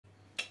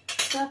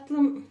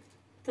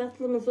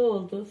Tatlımız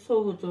oldu,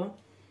 soğudu.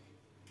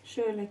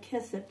 Şöyle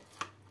kesip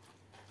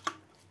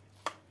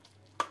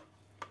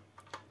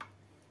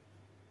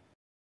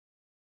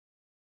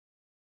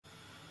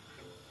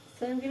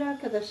sevgili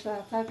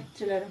arkadaşlar,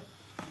 takipçilerim,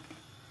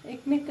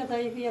 ekmek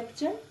kadayıfı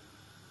yapacağım.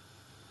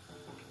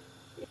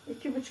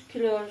 2,5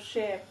 kilo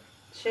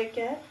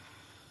şeker,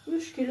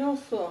 3 kilo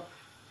su.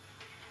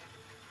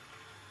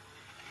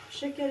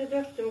 Şekeri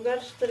döktüm,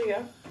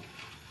 karıştırıyorum.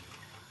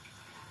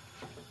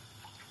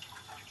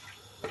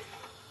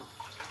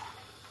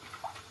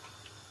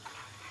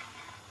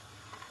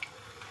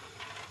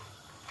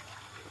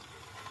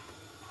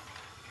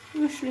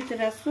 Üç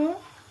litre su,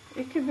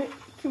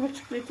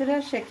 2,5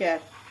 litre şeker.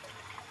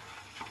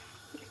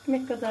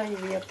 Ekmek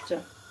kadayıfı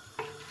yapacağım.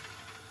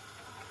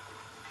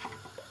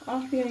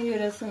 Afyon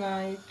yöresine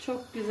ait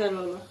çok güzel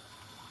olur.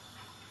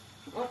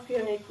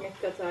 Afyon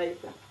ekmek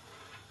kadayıfı.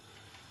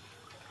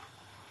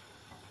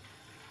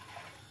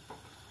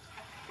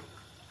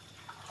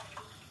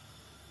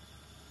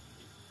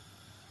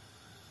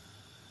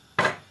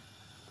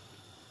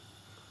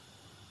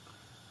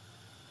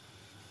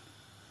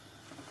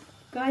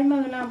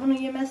 Kaymağına bunu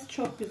yemesi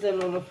çok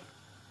güzel olur.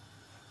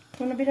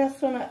 Bunu biraz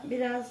sonra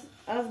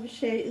az bir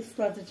şey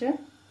ıslatacağım.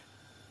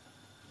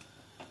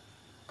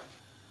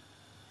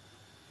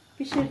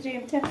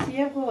 Pişireceğim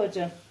tepsiye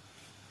koyacağım.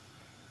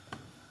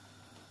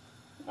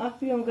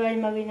 Afyon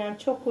kaymağıyla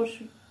çok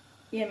hoş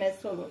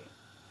yemesi olur.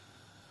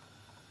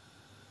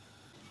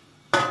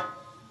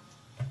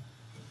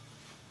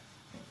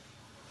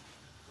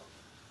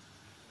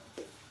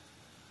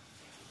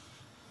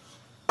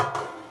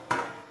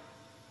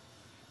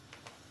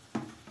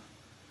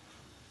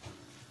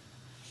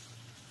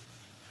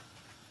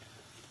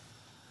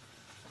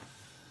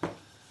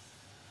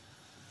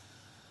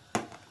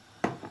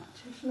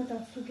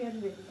 Çeşmeden su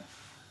geliyor.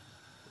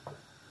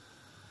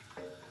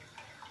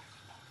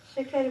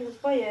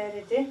 Şekerimiz bayağı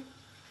eridi.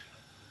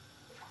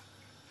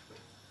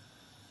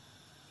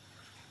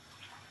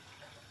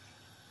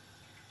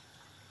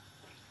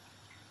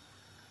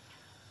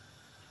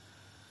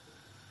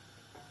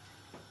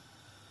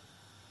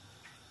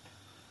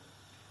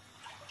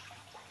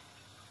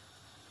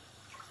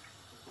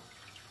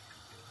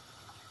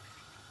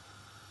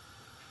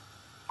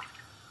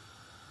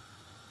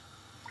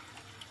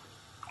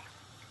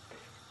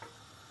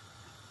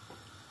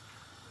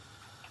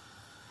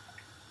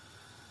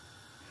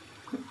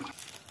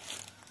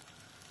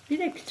 Bir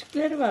de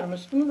küçükleri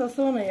varmış. Bunu da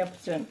sonra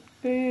yapacağım.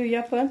 Büyüğü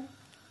yapın.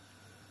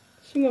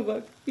 Şuna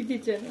bak. Bir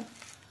diyeceğim.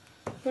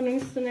 Bunun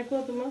üstüne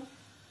kodumu.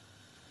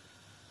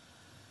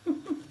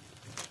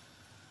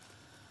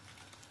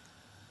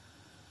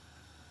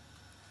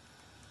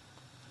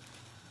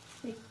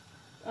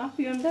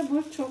 Afyon'da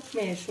bu çok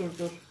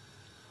meşhurdur.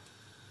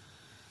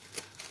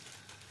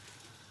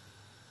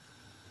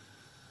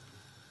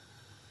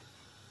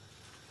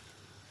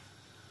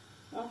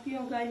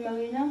 Afyon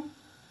kaymağıyla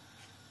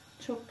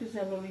çok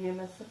güzel olur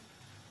yemesi.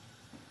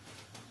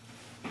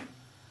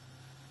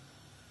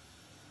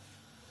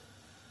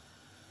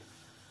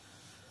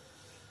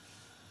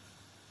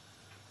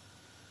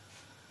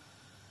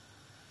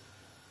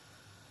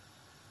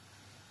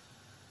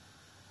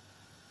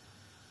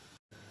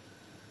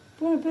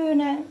 Bunu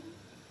böyle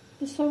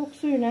bir soğuk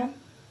suyla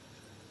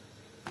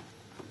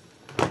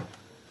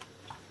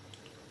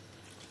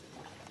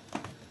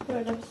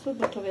böyle bir su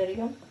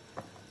tutuveriyorum.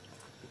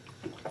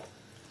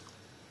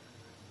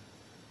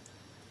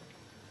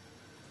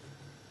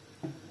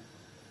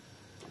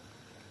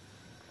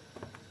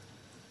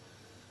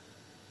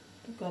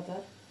 Bu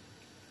kadar.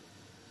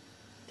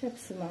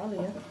 Tepsimi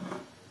alıyorum.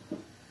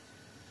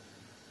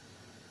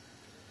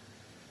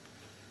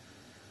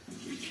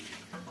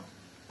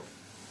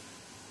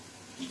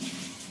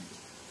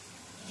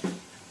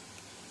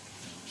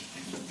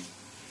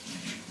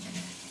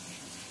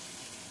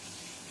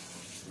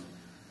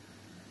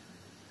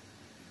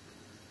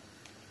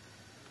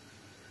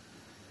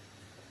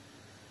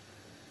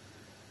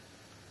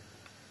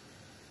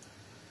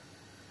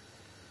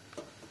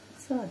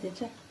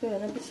 Sadece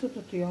böyle bir su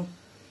tutuyorum.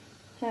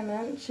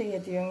 Hemen şey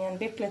ediyorsun, yani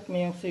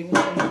bekletmiyorsun suyunu.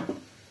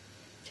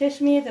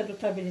 Çeşmeye de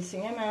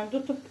tutabilirsin. Hemen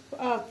tutup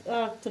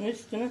altını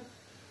üstünü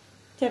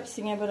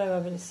tepsine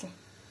bırakabilirsin.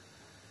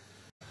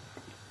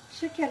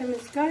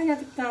 Şekerimiz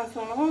kaynadıktan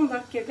sonra 10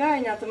 dakika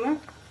kaynadı mı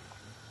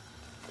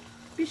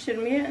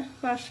pişirmeye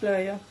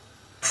başlıyor.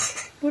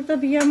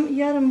 Burada bir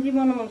yarım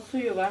limonumun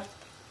suyu var.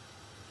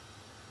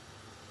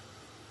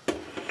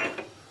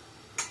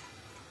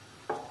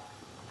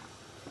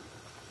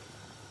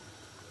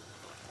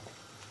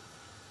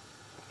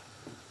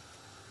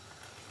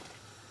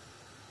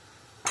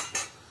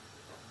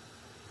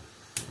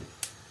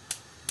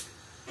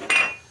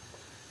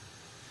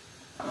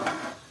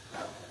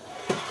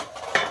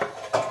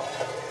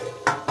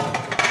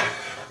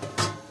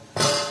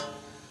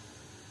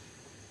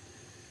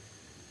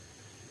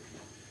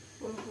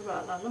 Bunu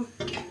alalım.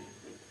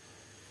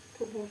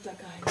 Bu burada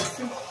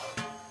kaynasın.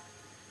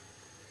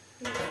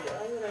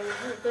 Ayırayı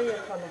burada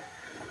yapalım.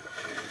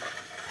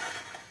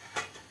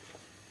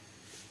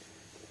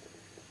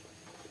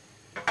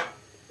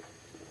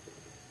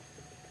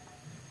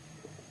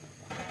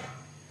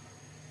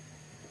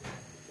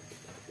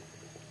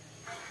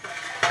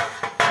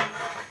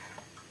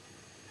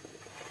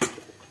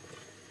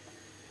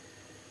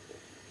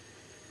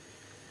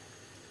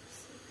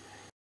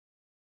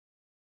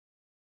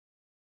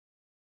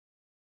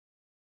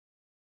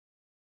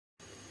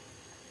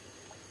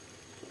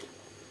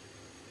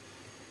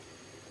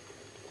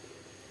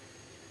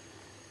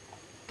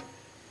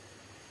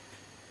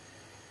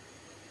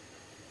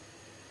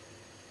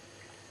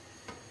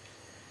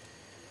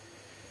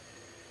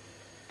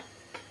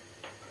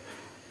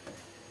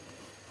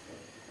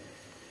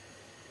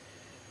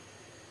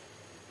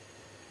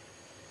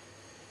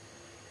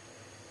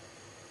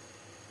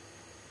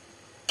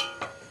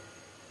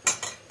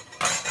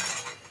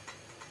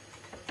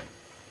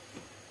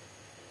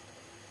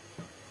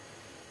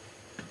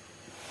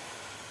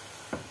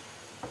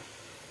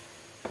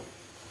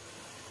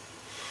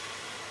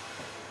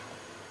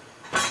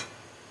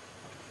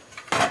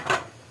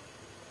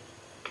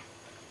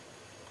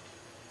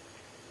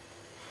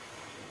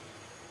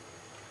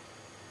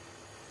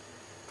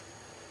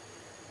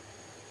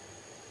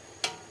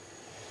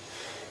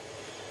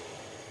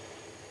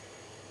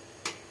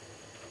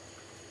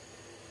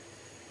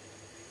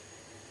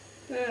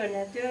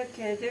 Böyle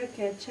döke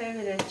döke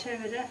çevire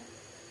çevire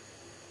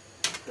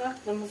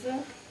tatlımızı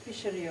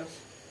pişiriyoruz.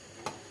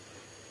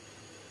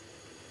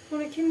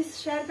 Bunu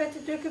kimisi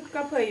şerbeti döküp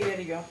kapayı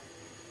veriyor.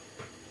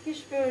 Hiç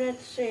böyle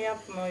şey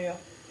yapmıyor.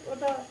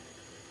 O da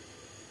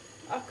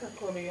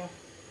akak oluyor.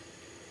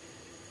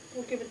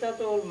 Bu gibi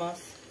tadı olmaz.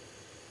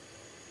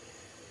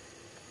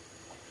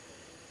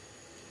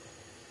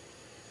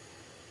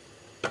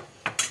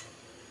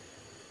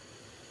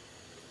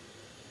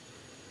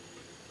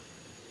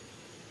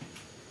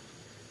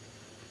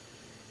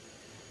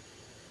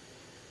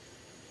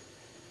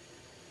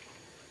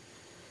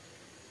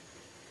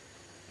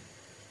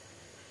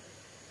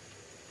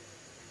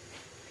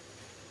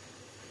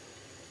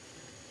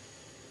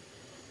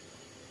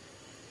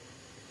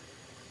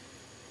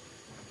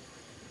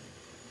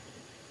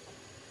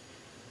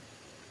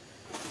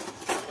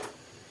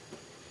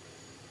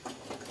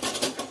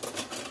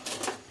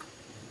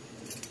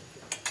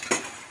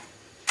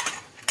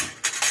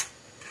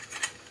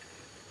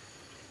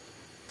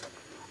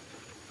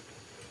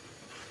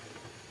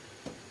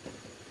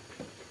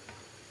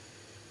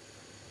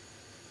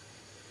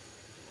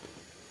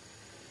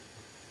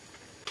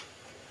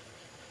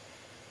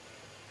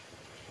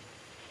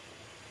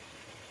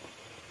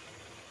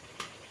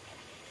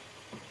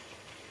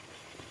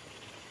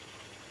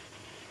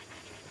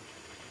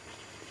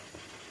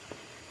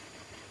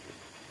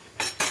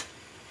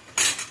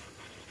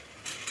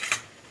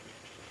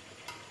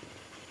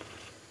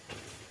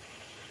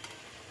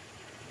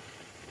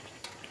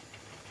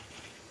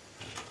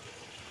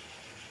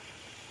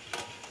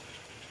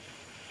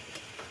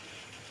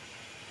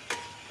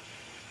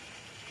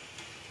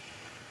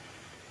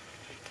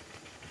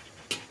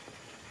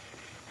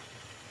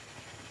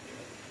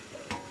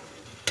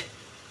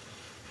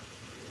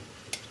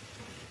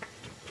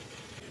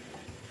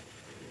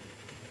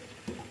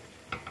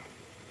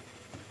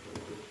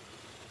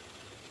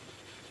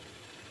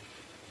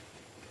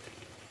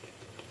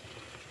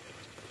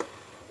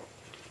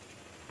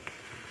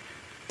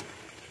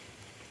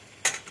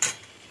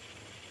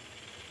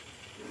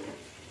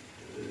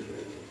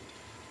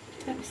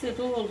 Hepsi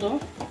doldu.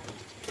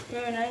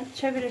 Böyle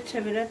çevire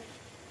çevire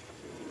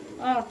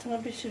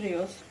altını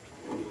pişiriyoruz.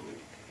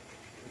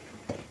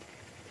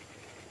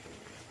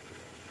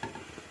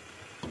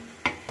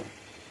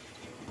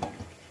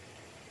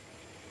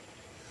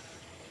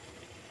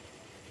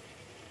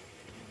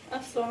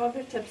 Az sonra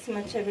bir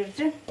tepsime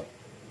çevireceğim.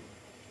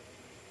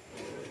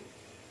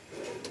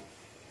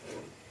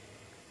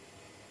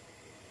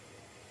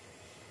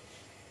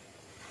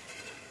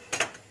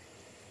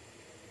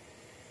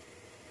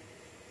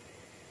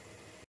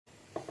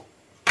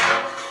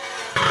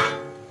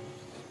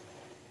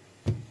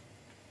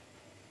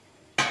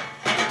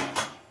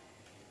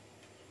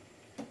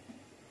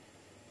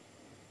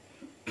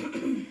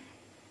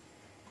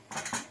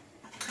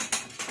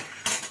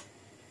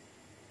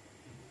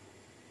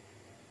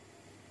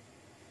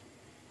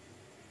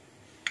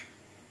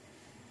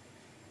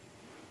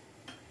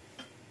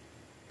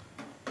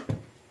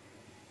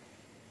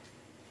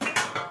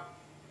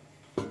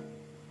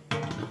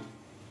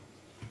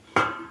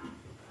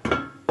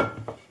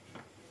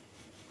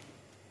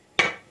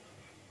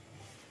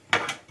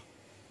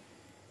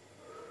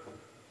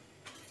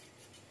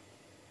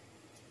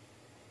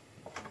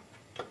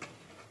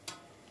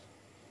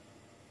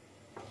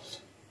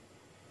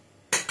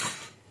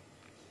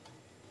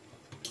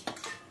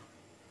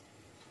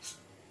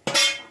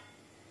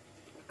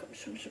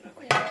 Şunu şuraya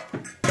koyalım.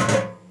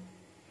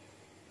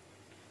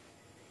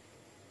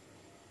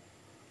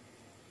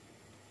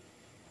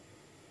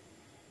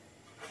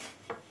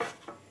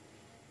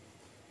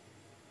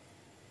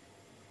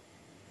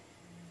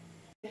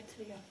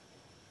 Getiriyorum.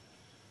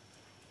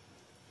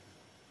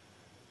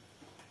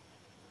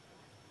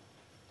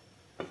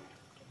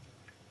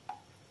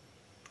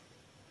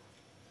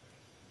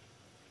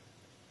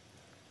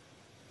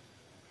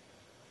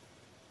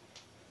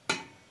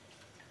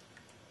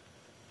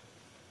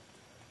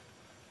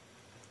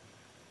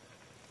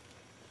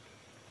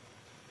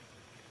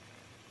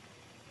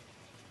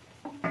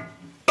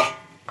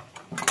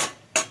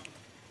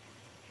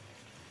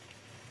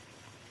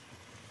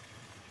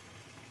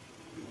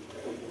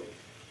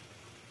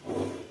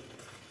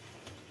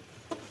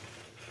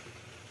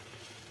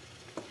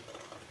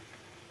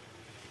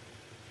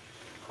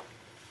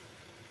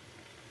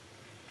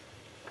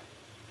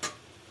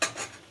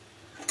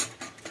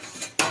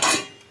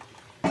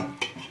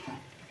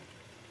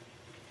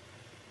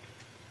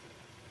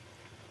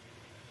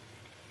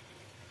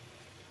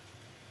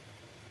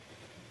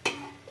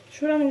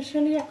 Şuranın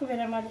ışığını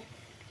yakıverem hadi.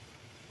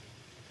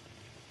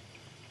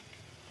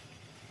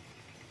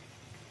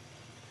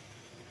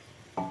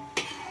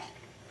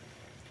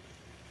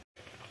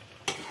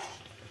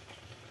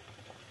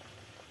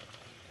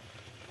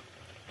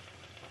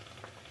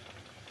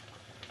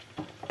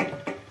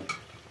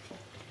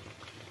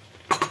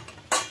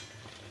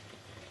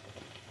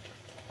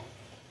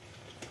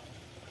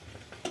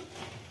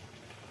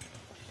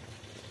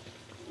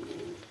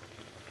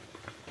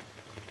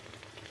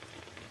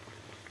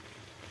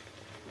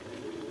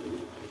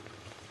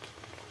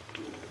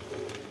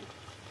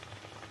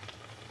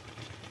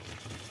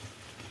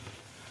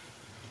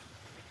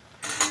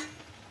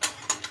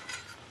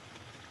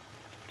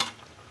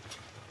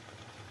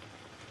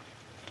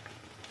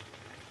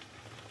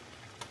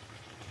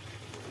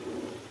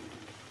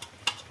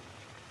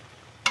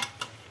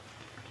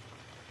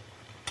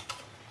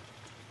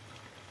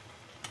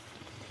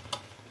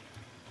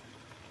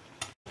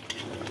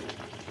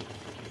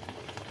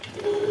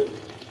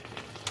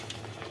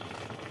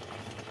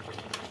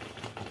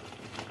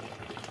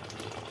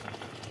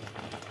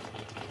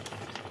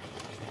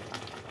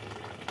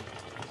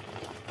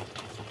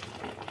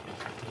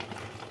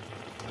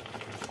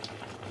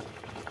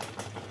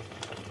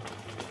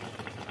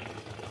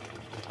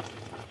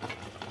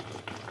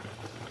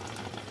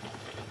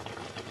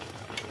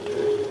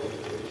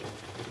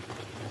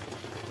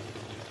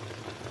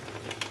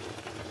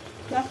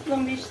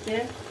 Tatlım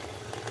pişti.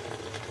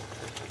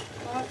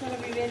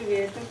 Altına biber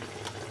verdim.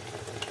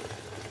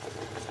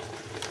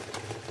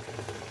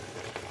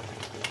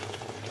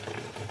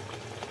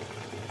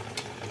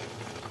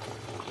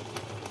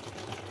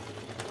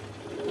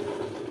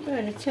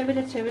 Böyle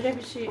çevire çevire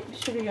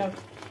pişiriyorum.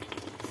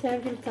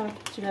 Sevgili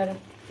takipçilerim.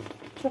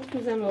 Çok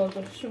güzel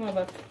oldu. Şuna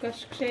bak.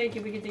 Kaşık şey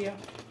gibi gidiyor.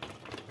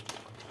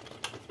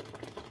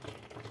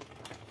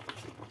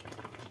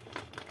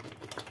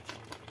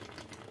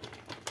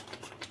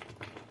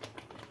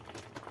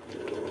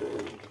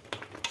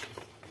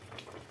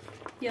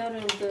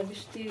 Yarıldı.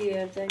 Piştiği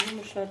yerde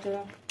yumuşadı.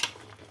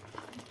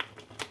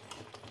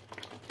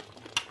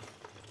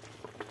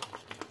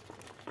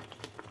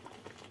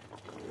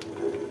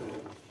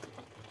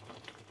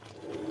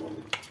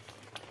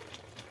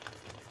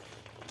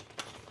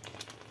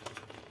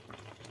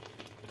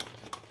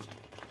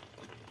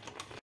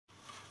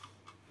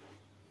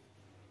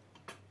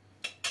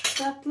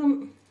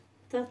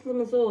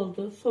 Tatlımız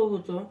oldu,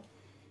 soğudu.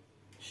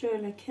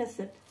 Şöyle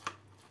kesip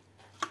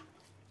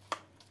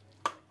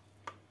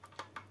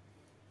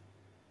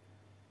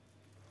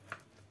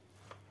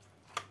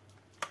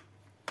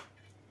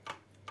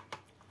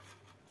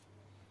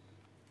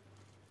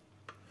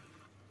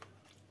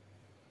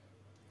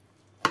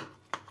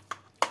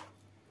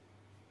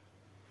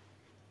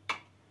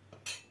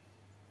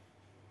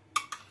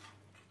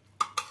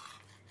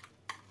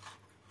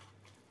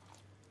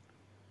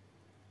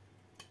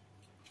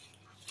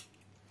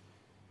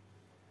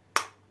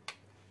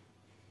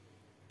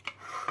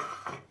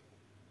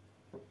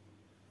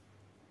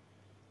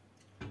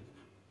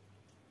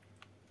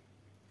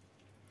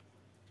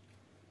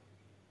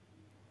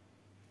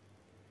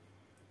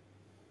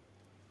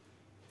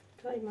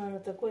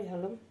kaymağını da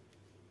koyalım.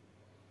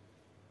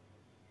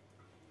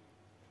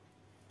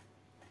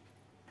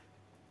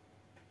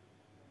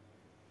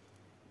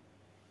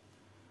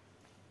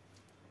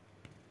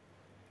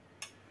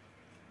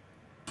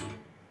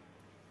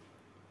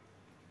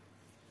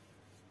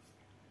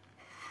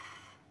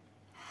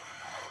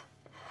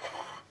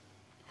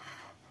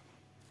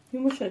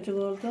 Yumuşacık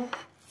oldu.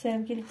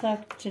 Sevgili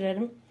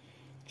takipçilerim.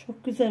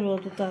 Çok güzel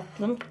oldu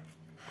tatlım.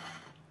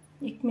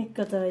 Ekmek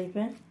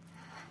kadayıfı.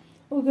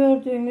 O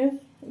gördüğünüz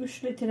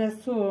 3 litre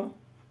su,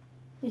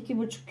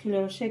 2,5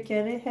 kilo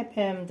şekeri hep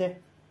hemde.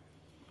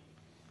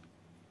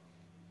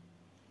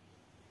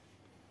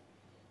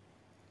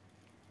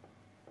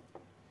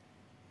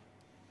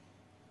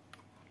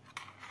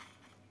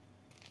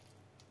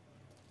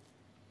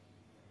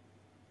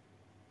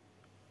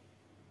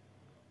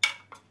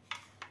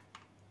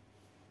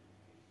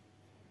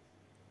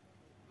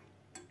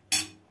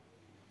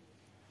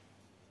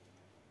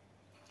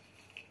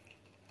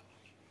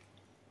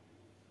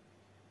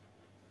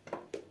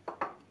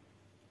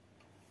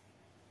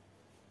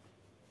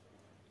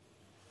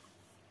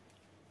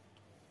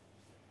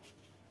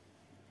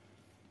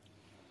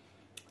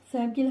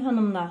 Sevgili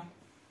hanımlar,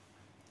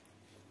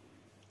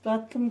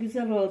 tatlım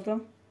güzel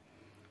oldu.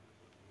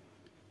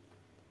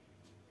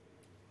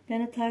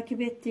 Beni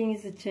takip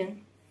ettiğiniz için,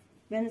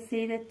 beni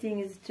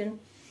seyrettiğiniz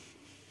için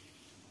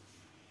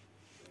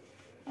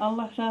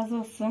Allah razı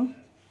olsun.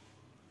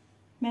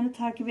 Beni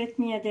takip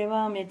etmeye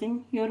devam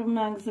edin.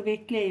 Yorumlarınızı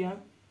bekliyorum.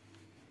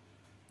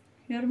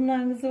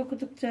 Yorumlarınızı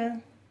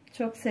okudukça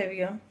çok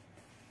seviyorum.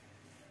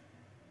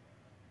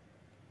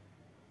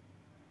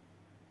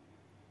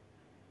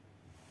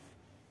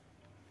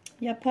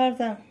 Yapar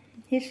da,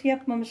 hiç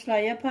yapmamışlar,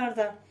 yapar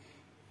da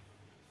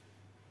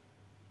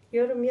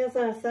yorum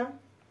yazarsa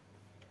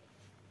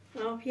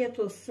afiyet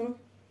olsun.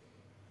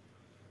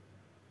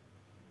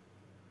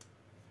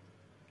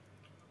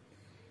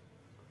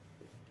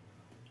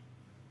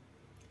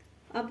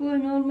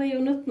 Abone olmayı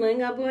unutmayın.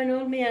 Abone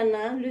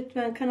olmayanlar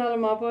lütfen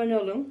kanalıma abone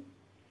olun.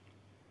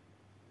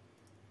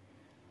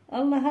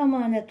 Allah'a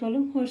emanet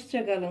olun.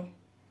 Hoşça kalın.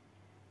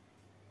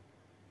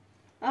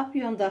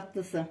 Afyon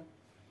tatlısı.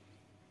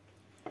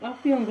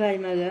 Afyon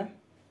kaymağı.